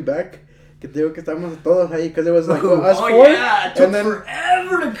were coming back. Que te digo que estábamos todos ahí, because it was like us Oh, four. yeah. It took and then,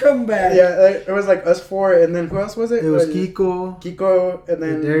 forever to come back. yeah, it was like us four, and then who else was it? It was Kiko, Kiko, and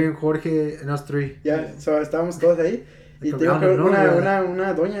then... Darian, Jorge, and us three. Yeah, so estábamos todos ahí. Y Like te digo around que the road,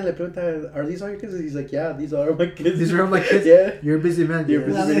 una doña le pregunta, "Are these all your kids?" He's like, "Yeah, these are all my kids." These are all my kids. Yeah. You're a busy man. You're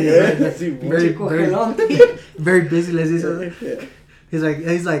yes. busy. Yeah. Yeah. Sí, Very, Chico very, gelón. very busy, les dice. yeah.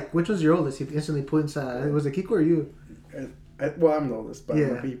 He's like, which was your oldest? He instantly points at, was it Kiko or you? Well, I'm the oldest, but I don't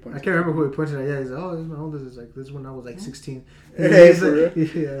know Yeah, who you I point can't to. remember who he pointed at. Yeah, he's like, oh, this is my oldest. It's like, this is when I was like 16. Hey, He's for like- real?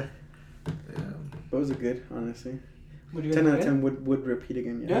 Yeah. Those are good, honestly. Would you 10 guys out of go 10 would repeat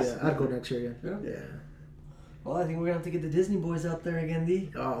again. Yeah. Yes. Yeah, I'd go next year, Yeah. yeah. Well, I think we're going to have to get the Disney boys out there again,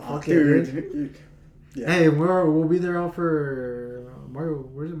 D. Oh, Oh, fuck it, dude. dude. Yeah. Hey, we'll be there out for Mario.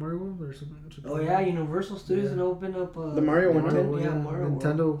 Where's it, Mario World or something? Oh, yeah, Universal Studios Yeah. and open up... The Mario one, Nintendo, too. yeah, Mario World.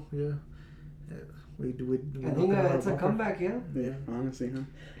 Nintendo, yeah. We I think it's a comeback, yeah. Yeah, honestly, huh?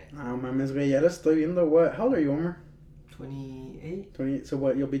 No, mames, güey, ya lo estoy viendo. What? How old are you, Omar? 28? 20. So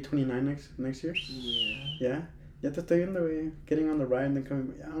what? You'll be 29 next year? Yeah. Yeah. Ya te estoy viendo, güey. Getting on the ride and then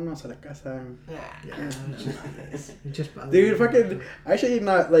coming. Vámonos a la casa. Just Dude, fucking. Actually,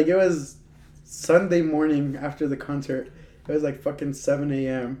 not. Like, it was Sunday morning after the concert. It was like fucking 7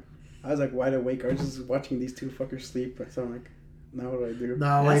 a.m. I was like wide awake. I was just watching these two fuckers sleep. So I'm like, now what do I do?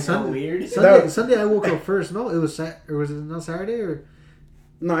 No, wait, That's so Sunday. weird. Sunday I woke up first. No, it was or was it not Saturday or?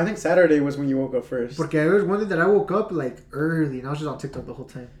 No, I think Saturday was when you woke up first. Porque there was one day that I woke up like early and I was just on TikTok the whole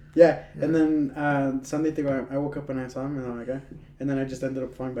time. Yeah, Yeah. and then Sunday, I woke up and I saw him and I'm like, and then I just ended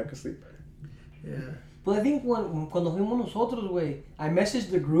up falling back asleep. Yeah. But I think cuando fuimos nosotros, güey, I messaged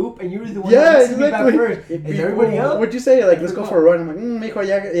the group and you were the one Yeah, that messaged me exactly. back first. Is everybody up? What'd you say? Like, let's go for a run. I'm like, mijo,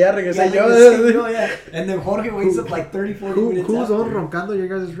 ya regresé Yeah, yo. yeah. And then Jorge wakes up like 30, 40 minutes Who's after. on roncando in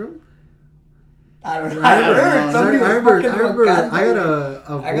your guys' room? I don't know. I I don't heard know. somebody I was remember. fucking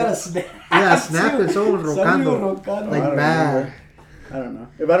roncando. I got a snap. Yeah, snap and someone was Somebody was roncando. roncando. Like I don't bad. remember. I don't know.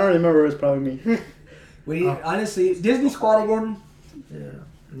 If I don't remember, it was probably me. We honestly, Disney Squad again.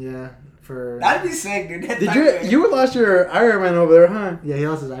 Yeah. For That'd be sick, dude. Did you lost your Iron Man over there, huh? yeah, he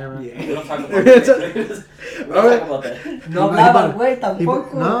lost his Iron Man. Yeah. We don't talk about that. We don't talk about that. No hablaba el güey He-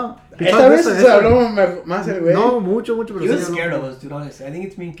 tampoco. no. he Esta talked vez this- se habló más el güey. No, mucho, He pero was sí, scared no. of us, dude, honestly. I think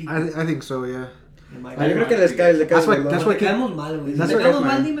it's me and Kiko. I think so, yeah. Yo creo que les cae That's why Le caemos mal, güey. That's Le why- caemos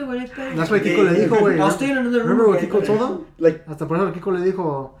mal, dime, güey. neta. That's why Kiko le dijo, güey. I'll stay in another room. Remember what güey. Kiko told him? Like, Hasta por eso Kiko le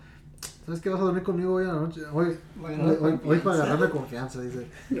dijo, ¿sabes qué? Vas a dormir conmigo hoy en la noche. Hoy para agarrarme confianza, dice.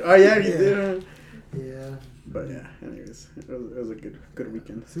 oh yeah, he did. Yeah. But yeah, anyways, it was a good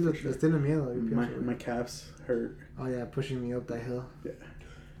weekend. Sí, for les tiene miedo. yo My pienso, güey. my calves hurt. Oh yeah, pushing me up that hill. Yeah.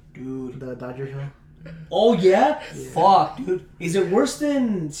 Dude. The Dodger hill. Oh, yeah? Fuck, dude. Is it worse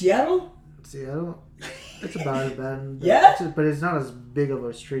than Seattle? Seattle. It's about as bad. Yeah? But it's not as big of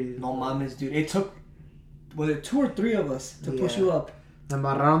a street. No mames, dude. It took, was it 2 or 3 of us to push Yeah. you up? Me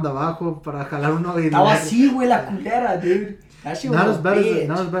amarraron de abajo para jalar uno y... Estaba así, güey, la culera, dude. That shit was Not a as bad as bitch.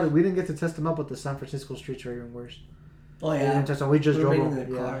 not as bad. We didn't get to test them out, but the San Francisco streets are even worse. Oh, We yeah. didn't test them. We just We drove were them. in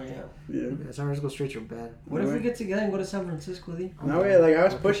the Yeah. car, yeah. Yeah. Yeah, San Francisco streets are bad. What if we get together and go to San Francisco, D? No way, like I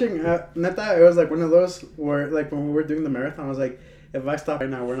was pushing. Neta, it was like one of those where, like when we were doing the marathon, I was like, if I stop right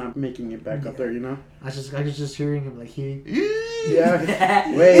now, we're not making it back up there, you know? I was just hearing him like he.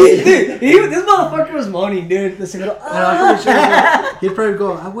 Yeah. Wait. Dude, this motherfucker was moaning, dude. The seguro, And I'm pretty sure he'd probably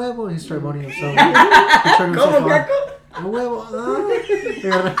go a huevo and he'd start moaning himself. He'd turn himself ¿Cómo, on. Caco? A huevo.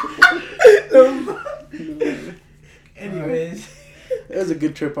 Anyways. It was a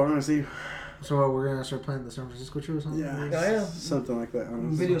good trip, honestly. So what, we're gonna start playing the San Francisco trip or something? Yeah. Yeah. Something like that,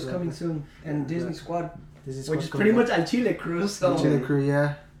 honestly. Videos coming soon. And Disney Squad. This is Which is pretty much Al Chile crew, so. Chile crew,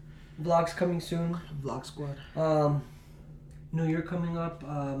 yeah. Vlogs coming soon. Vlog squad. New Year coming up.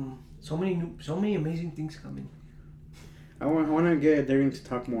 So many amazing things coming. I want to get Darren to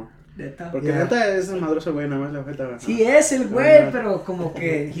talk more. Neta. Porque Yeah. neta es el madroso güey, nada más la ojeta. Sí es el güey, Ajá. pero como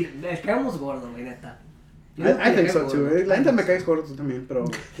que le caemos gordo, güey, neta. Yo I le think caigo so too. gordo. La neta me caes gordo tú también, pero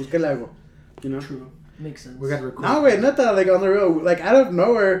pues qué le hago, you know? True. Makes sense. We got to record. No, wait, neta, like on the real, like out of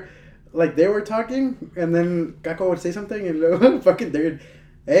nowhere, like they were talking, and then Kako would say something, and luego fucking Darren,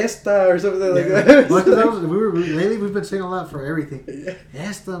 esta or something like Yeah. that. Well, 'cause that was, lately we've been saying a lot for everything. Yeah.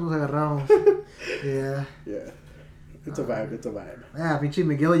 Esta nos agarramos. Yeah. Yeah. It's a vibe, it's a vibe. Yeah, pinche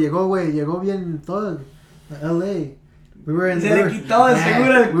Miguel llegó, güey. Llegó bien todo. LA. We were in Se le quitó de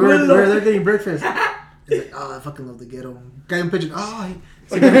seguro el we were culo. there getting breakfast. He's like, oh, I fucking love the ghetto. Guy in pigeon. Oh,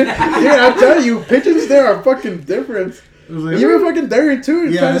 Dude, I'm telling you, pigeons there are fucking different. I was like, Even fucking Darren too,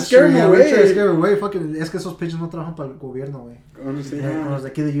 yeah, trying to that's scare true. him Yeah, we're trying to away. scare him away. Fucking, es que esos pigeons no trabajan para el gobierno, güey. Honestly, Yeah, yeah. I was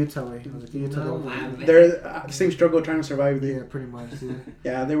like, de Utah, güey. I was like, Utah. No, güey. mames. They're same struggle trying to survive. Yeah, pretty much. Yeah.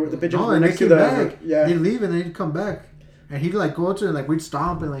 Yeah, they were the pigeons No, were and they next to came the back. yeah. They'd leave and then he'd come back. And he'd like go to it and like we'd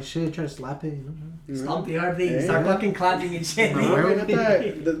stomp and like shit, try to slap it, you know. Stomp the hard thing. Yeah. Start fucking clapping and shit. No, No, güey.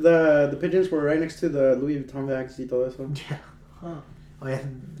 neta, the pigeons were right next to the Louis Vuitton bags y todo eso. Yeah. Huh. Oh yeah,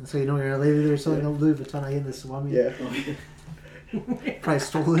 so you know you're a lady there selling no Louis Vuitton ahí in the Swami. Yeah. Probably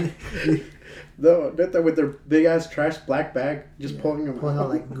stole it. No, neta, with their big ass trash black bag, just Yeah. pulling them Pulling out. out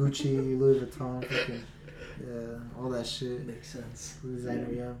like Gucci, Louis Vuitton, fucking, yeah, all that shit. Makes sense. Designer,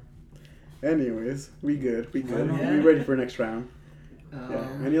 yeah. Anyways, we good. We good. Yeah. We ready for next round. Yeah.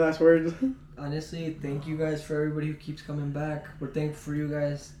 Any last words? Honestly, thank you guys for everybody who keeps coming back. We're thankful for you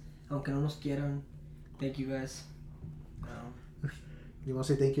guys. Aunque no nos quieran. Thank you guys. You want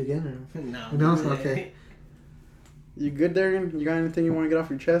to say thank you again? Or? No. No? Okay. You good, Darren? You got anything you want to get off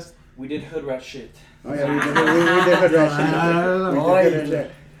your chest? We did hood rat shit. Oh yeah, we did hood rat shit. I We Oh, did yeah. hood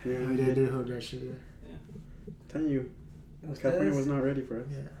rat shit. We Yeah. did hood that shit, yeah. Telling you, California was not ready for us.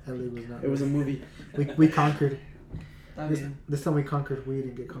 Yeah, LA was not. It was a movie. We conquered. Está This, bien. this time we conquered. We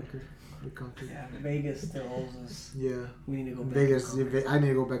didn't get conquered. We conquered. Yeah, Vegas still owes us. Yeah. We need to go back. Vegas. to Concord. I need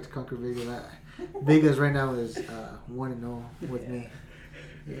to go back to conquer Vegas. Vegas right now is 1-0 with me.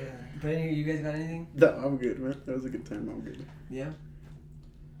 Yeah. Benny, you guys got anything? No, I'm good, man. That was a good time. I'm good. Yeah.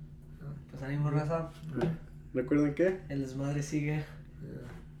 Pues ánimo, raza. ¿Recuerden qué? El desmadre sigue. Yeah.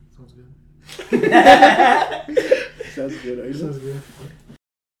 Sounds good. Sounds good. Sounds good.